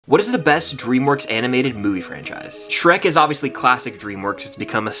What is the best DreamWorks animated movie franchise? Shrek is obviously classic DreamWorks. It's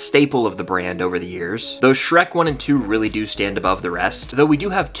become a staple of the brand over the years. Though Shrek 1 and 2 really do stand above the rest, though we do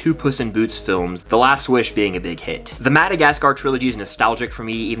have two Puss in Boots films, The Last Wish being a big hit. The Madagascar trilogy is nostalgic for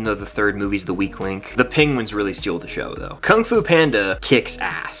me, even though the third movie's the weak link. The penguins really steal the show, though. Kung Fu Panda kicks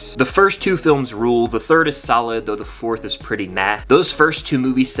ass. The first two films rule, the third is solid, though the fourth is pretty meh. Those first two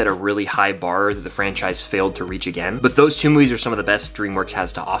movies set a really high bar that the franchise failed to reach again, but those two movies are some of the best DreamWorks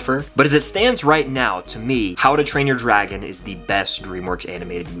has to offer. But as it stands right now, to me, How to Train Your Dragon is the best DreamWorks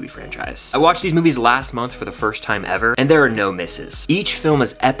animated movie franchise. I watched these movies last month for the first time ever, and there are no misses. Each film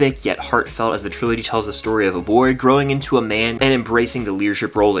is epic yet heartfelt as the trilogy tells the story of a boy growing into a man and embracing the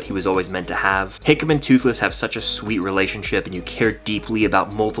leadership role that he was always meant to have. Hickam and Toothless have such a sweet relationship, and you care deeply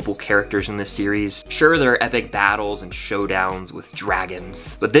about multiple characters in this series. Sure, there are epic battles and showdowns with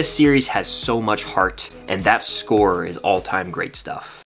dragons, but this series has so much heart, and that score is all-time great stuff.